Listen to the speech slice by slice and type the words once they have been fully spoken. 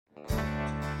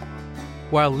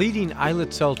While leading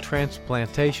islet cell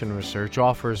transplantation research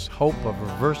offers hope of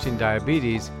reversing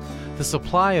diabetes, the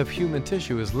supply of human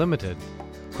tissue is limited.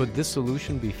 Could this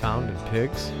solution be found in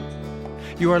pigs?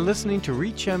 You are listening to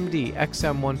ReachMD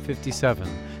XM157,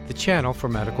 the channel for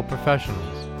medical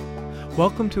professionals.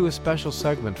 Welcome to a special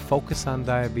segment, Focus on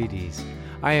Diabetes.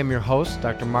 I am your host,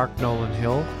 Dr. Mark Nolan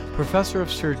Hill, professor of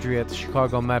surgery at the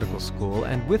Chicago Medical School,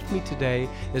 and with me today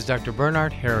is Dr.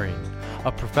 Bernard Herring,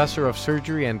 a professor of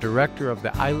surgery and director of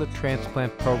the Islet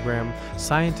Transplant Program,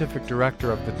 scientific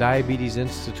director of the Diabetes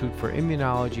Institute for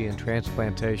Immunology and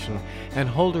Transplantation, and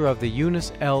holder of the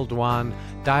Eunice L. Dwan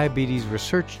Diabetes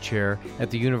Research Chair at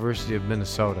the University of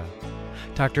Minnesota.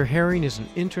 Dr. Herring is an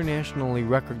internationally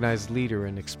recognized leader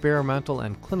in experimental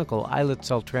and clinical islet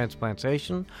cell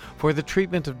transplantation for the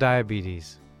treatment of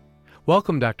diabetes.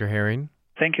 Welcome, Dr. Herring.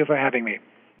 Thank you for having me.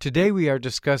 Today we are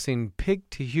discussing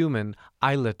pig-to-human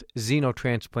islet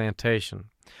xenotransplantation.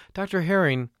 Dr.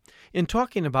 Herring, in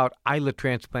talking about islet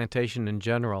transplantation in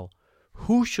general,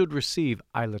 who should receive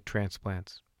islet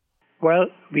transplants? Well,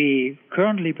 we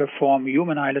currently perform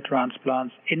human islet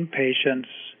transplants in patients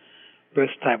with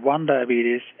type 1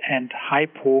 diabetes and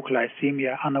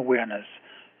hypoglycemia unawareness.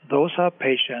 Those are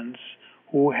patients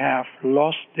who have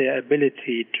lost their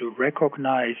ability to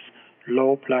recognize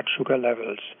low blood sugar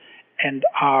levels and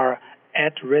are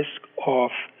at risk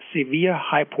of severe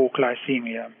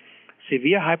hypoglycemia.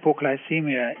 Severe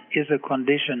hypoglycemia is a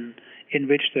condition in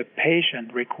which the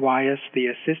patient requires the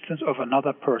assistance of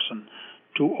another person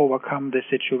to overcome the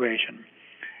situation.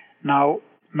 Now,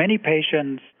 many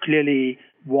patients clearly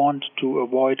want to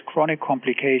avoid chronic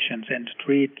complications and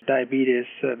treat diabetes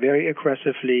very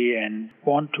aggressively and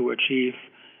want to achieve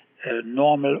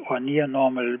normal or near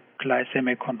normal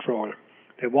glycemic control.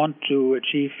 They want to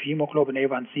achieve hemoglobin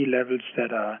A1C levels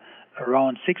that are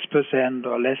around 6%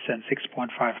 or less than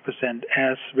 6.5%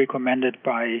 as recommended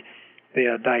by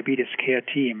their diabetes care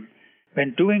team.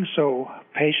 When doing so,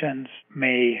 patients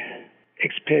may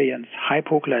experience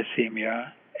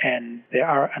hypoglycemia, and there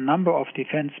are a number of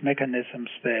defense mechanisms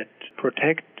that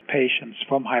protect patients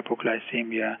from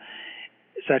hypoglycemia,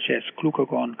 such as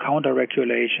glucagon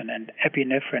counterregulation and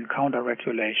epinephrine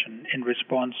counterregulation in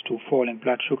response to falling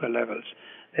blood sugar levels.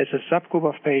 There's a subgroup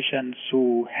of patients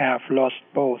who have lost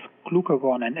both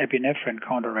glucagon and epinephrine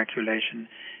counterregulation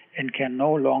and can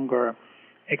no longer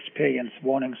experience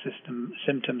warning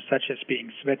symptoms such as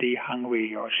being sweaty,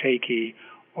 hungry, or shaky,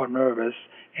 or nervous,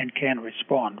 and can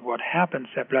respond. What happens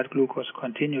is that blood glucose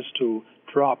continues to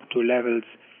drop to levels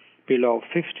below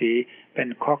 50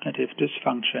 when cognitive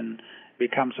dysfunction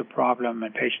becomes a problem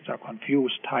and patients are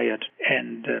confused, tired,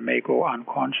 and may go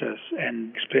unconscious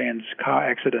and experience car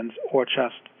accidents or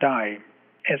just die.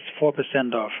 As 4%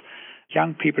 of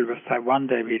young people with type 1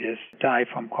 diabetes die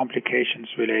from complications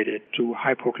related to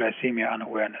hypoglycemia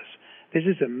unawareness. This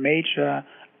is a major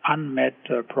unmet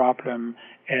problem,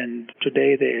 and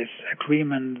today there is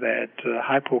agreement that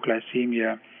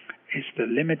hypoglycemia is the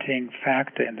limiting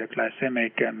factor in the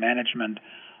glycemic management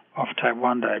of type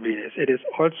 1 diabetes. It is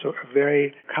also a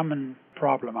very common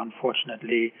problem,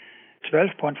 unfortunately.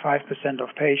 12.5%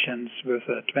 of patients with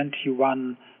a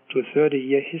 21 to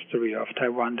 30-year history of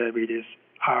type 1 diabetes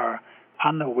are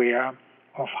unaware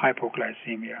of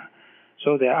hypoglycemia.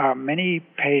 So there are many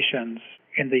patients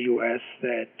in the U.S.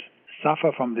 that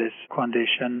suffer from this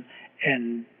condition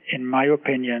and, in my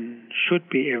opinion, should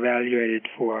be evaluated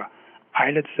for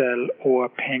islet cell or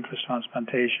pancreas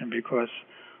transplantation because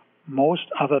most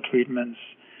other treatments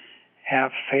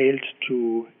have failed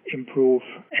to improve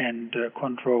and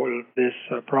control this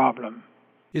problem.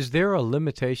 Is there a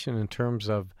limitation in terms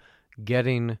of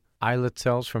getting islet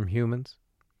cells from humans?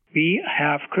 We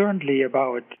have currently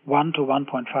about 1 to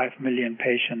 1.5 million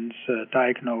patients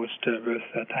diagnosed with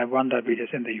type 1 diabetes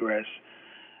in the U.S.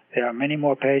 There are many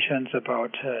more patients,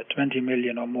 about 20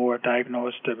 million or more,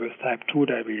 diagnosed with type 2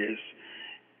 diabetes.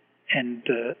 And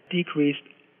decreased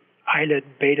islet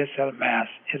beta cell mass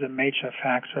is a major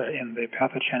factor in the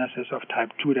pathogenesis of type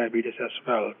 2 diabetes as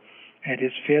well. And it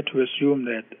is fair to assume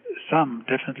that some,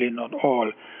 definitely not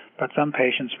all, but some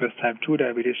patients with type 2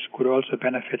 diabetes could also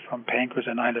benefit from pancreas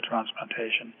and islet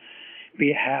transplantation.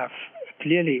 We have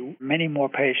clearly many more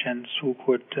patients who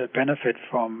could benefit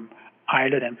from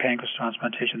islet and pancreas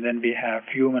transplantation than we have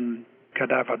human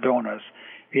cadaver donors.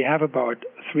 We have about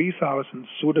 3,000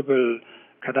 suitable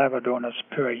cadaver donors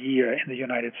per year in the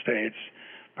United States,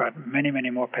 but many,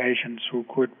 many more patients who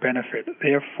could benefit.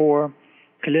 Therefore,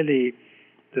 clearly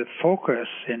the focus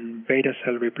in beta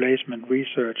cell replacement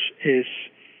research is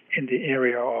in the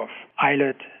area of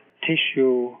islet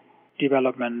tissue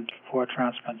development for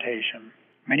transplantation.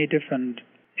 Many different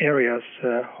areas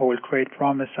hold great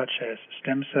promise, such as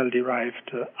stem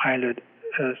cell-derived islet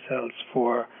cells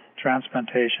for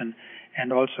transplantation,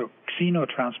 and also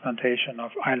xenotransplantation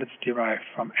of islets derived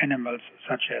from animals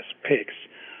such as pigs.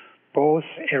 Both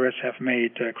areas have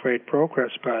made great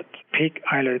progress, but pig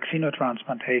islet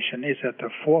xenotransplantation is at the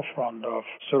forefront of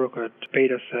surrogate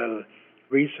beta cell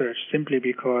research simply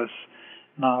because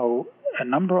now a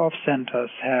number of centers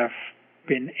have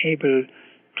been able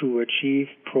to achieve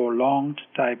prolonged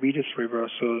diabetes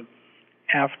reversal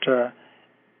after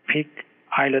pig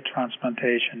islet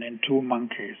transplantation in 2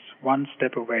 monkeys, one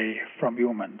step away from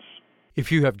humans. If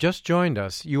you have just joined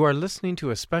us, you are listening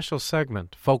to a special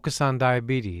segment, Focus on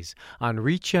Diabetes, on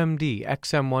ReachMD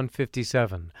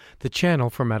XM157, the channel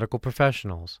for medical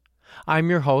professionals. I'm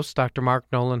your host, Dr. Mark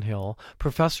Nolan Hill,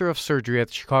 professor of surgery at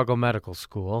the Chicago Medical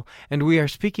School, and we are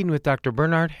speaking with Dr.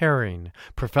 Bernard Herring,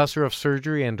 professor of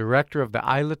surgery and director of the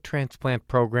Islet Transplant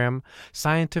Program,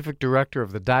 scientific director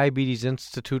of the Diabetes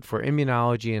Institute for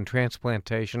Immunology and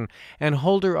Transplantation, and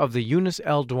holder of the Eunice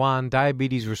L. Dwan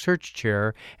Diabetes Research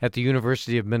Chair at the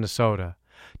University of Minnesota.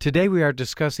 Today we are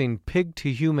discussing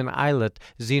pig-to-human islet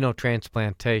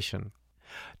xenotransplantation.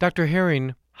 Dr.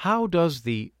 Herring, how does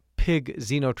the pig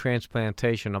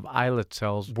xenotransplantation of islet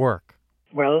cells work?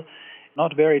 Well,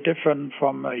 not very different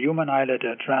from a human islet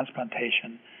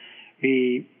transplantation.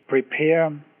 We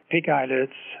prepare pig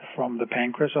islets from the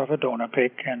pancreas of a donor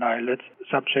pig and islets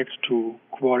subject to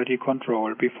quality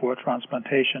control before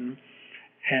transplantation,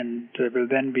 and will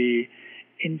then be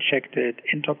injected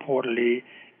intraportally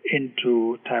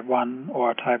into type 1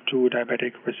 or type 2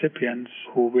 diabetic recipients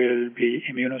who will be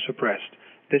immunosuppressed.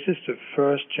 This is the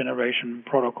first generation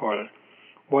protocol.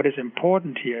 What is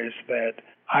important here is that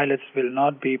islets will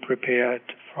not be prepared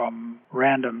from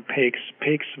random pigs.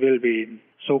 Pigs will be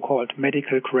so-called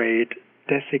medical grade,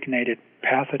 designated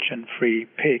pathogen-free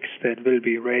pigs that will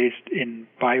be raised in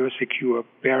biosecure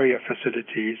barrier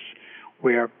facilities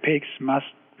where pigs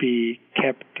must be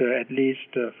kept at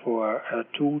least for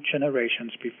 2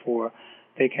 generations before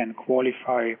they can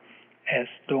qualify as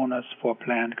donors for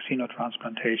planned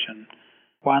xenotransplantation.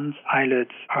 Once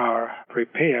islets are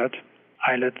prepared,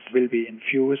 islets will be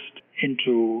infused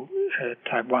into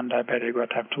type 1 diabetic or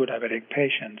type 2 diabetic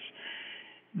patients.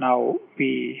 Now,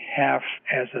 we have,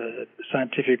 as a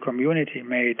scientific community,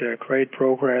 made great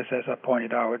progress, as I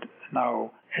pointed out.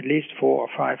 Now, at least 4 or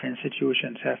 5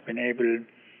 institutions have been able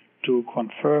to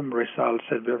confirm results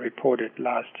that were reported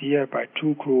last year by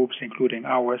 2 groups, including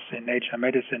ours in Nature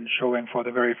Medicine, showing for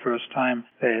the very first time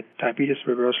that diabetes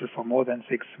reversal for more than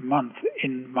 6 months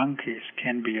in monkeys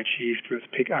can be achieved with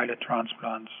pig islet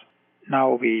transplants.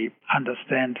 Now we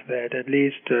understand that at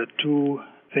least 2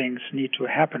 things need to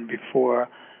happen before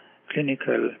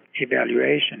clinical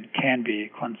evaluation can be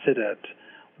considered.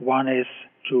 One is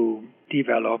to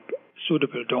develop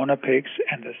suitable donor pigs,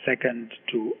 and the second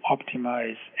to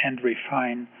optimize and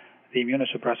refine the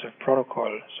immunosuppressive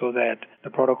protocol so that the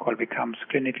protocol becomes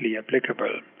clinically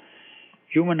applicable.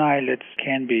 Human islets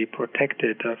can be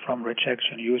protected from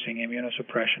rejection using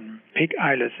immunosuppression. Pig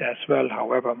islets as well,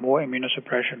 however, more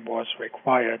immunosuppression was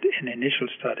required in initial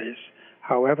studies.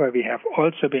 However, we have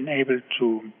also been able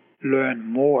to learn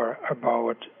more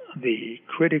about the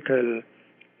critical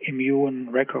immune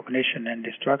recognition and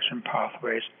destruction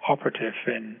pathways operative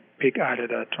in pig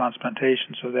islet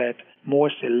transplantation so that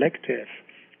more selective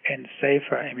and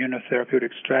safer immunotherapeutic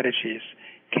strategies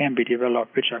can be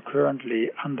developed, which are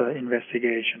currently under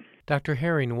investigation. Dr.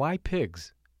 Herring, why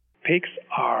pigs? Pigs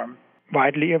are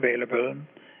widely available.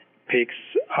 Pigs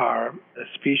are a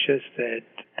species that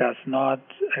does not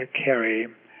carry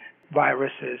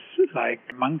viruses like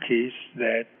monkeys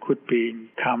that could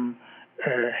become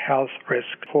a health risk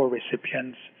for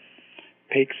recipients.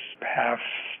 Pigs have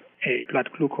a blood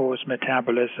glucose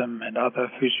metabolism and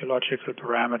other physiological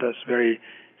parameters very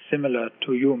similar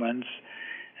to humans,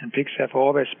 and pigs have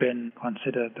always been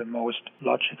considered the most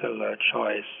logical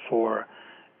choice for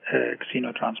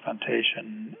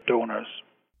xenotransplantation donors.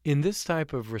 In this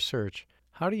type of research,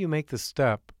 how do you make the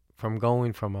step from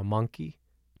going from a monkey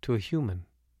to a human?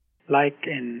 Like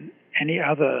in any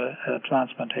other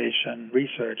transplantation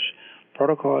research,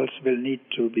 protocols will need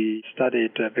to be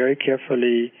studied very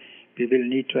carefully. We will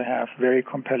need to have very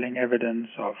compelling evidence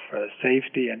of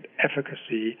safety and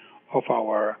efficacy of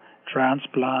our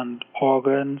transplant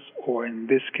organs, or in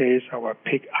this case, our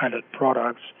pig islet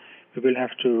products. We will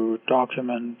have to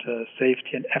document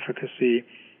safety and efficacy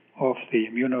of the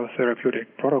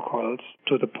immunotherapeutic protocols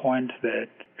to the point that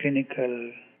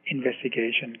clinical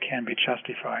investigation can be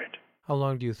justified. How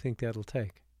long do you think that'll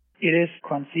take? It is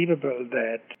conceivable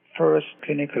that first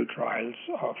clinical trials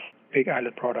of pig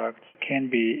islet products can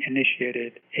be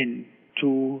initiated in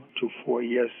 2 to 4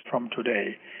 years from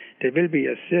today. There will be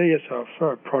a series of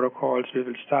protocols. We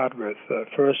will start with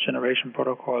first-generation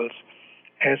protocols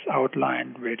as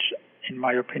outlined, which, in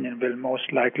my opinion, will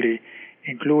most likely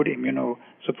include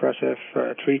immunosuppressive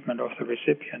treatment of the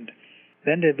recipient.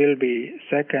 Then there will be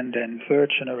second and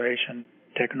third generation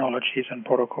technologies and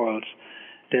protocols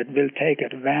that will take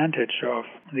advantage of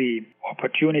the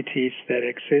opportunities that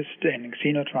exist in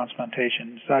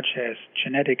xenotransplantation, such as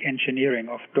genetic engineering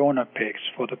of donor pigs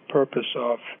for the purpose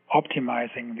of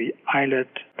optimizing the islet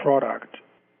product,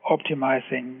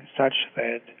 optimizing such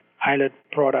that islet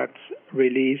products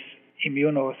release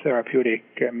immunotherapeutic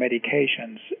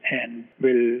medications and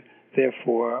will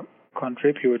therefore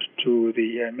contribute to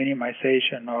the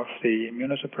minimization of the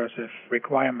immunosuppressive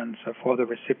requirements for the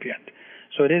recipient.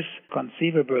 So it is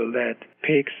conceivable that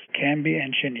pigs can be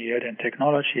engineered, and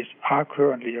technologies are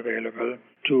currently available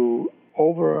to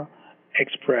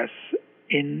overexpress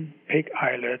in pig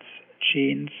islets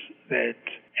genes that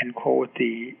encode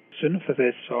the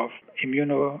synthesis of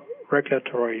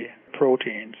immunoregulatory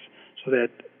proteins, so that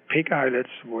pig islets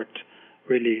would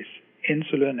release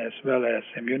insulin as well as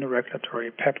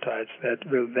immunoregulatory peptides that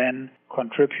will then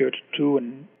contribute to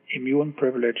an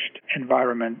immune-privileged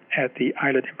environment at the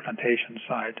islet implantation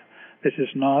site. This is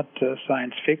not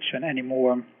science fiction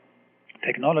anymore.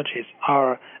 Technologies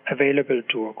are available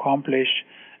to accomplish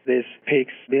this.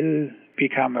 Pigs will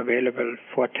become available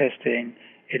for testing.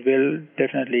 It will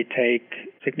definitely take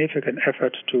significant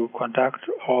effort to conduct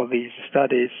all these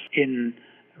studies in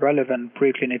relevant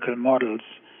preclinical models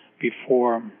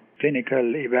before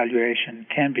clinical evaluation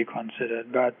can be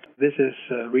considered, but this is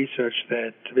research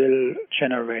that will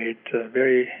generate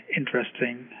very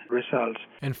interesting results.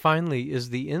 And finally,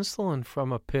 is the insulin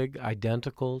from a pig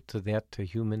identical to that to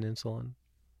human insulin?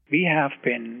 We have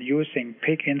been using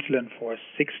pig insulin for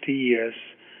 60 years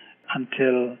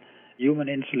until human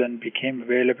insulin became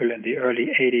available in the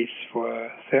early 80s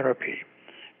for therapy.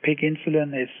 Pig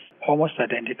insulin is almost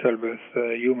identical with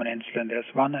human insulin.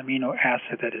 There's one amino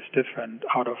acid that is different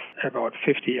out of about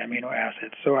 50 amino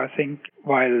acids. So I think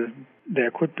while there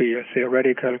could be a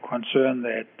theoretical concern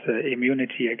that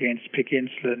immunity against pig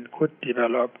insulin could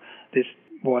develop, this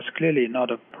was clearly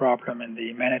not a problem in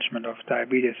the management of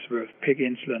diabetes with pig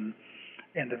insulin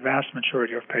in the vast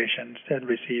majority of patients that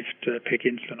received pig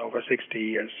insulin over 60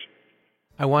 years.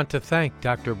 I want to thank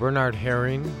Dr. Bernard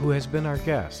Herring, who has been our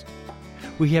guest.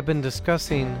 We have been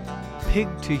discussing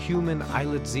pig-to-human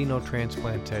islet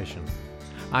xenotransplantation.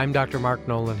 I'm Dr. Mark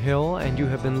Nolan Hill, and you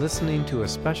have been listening to a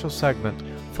special segment,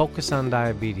 Focus on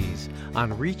Diabetes,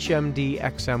 on ReachMD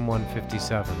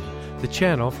XM157, the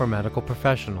channel for medical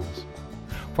professionals.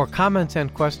 For comments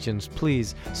and questions,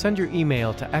 please send your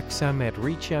email to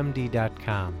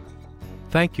xm@reachmd.com.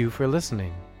 Thank you for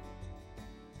listening.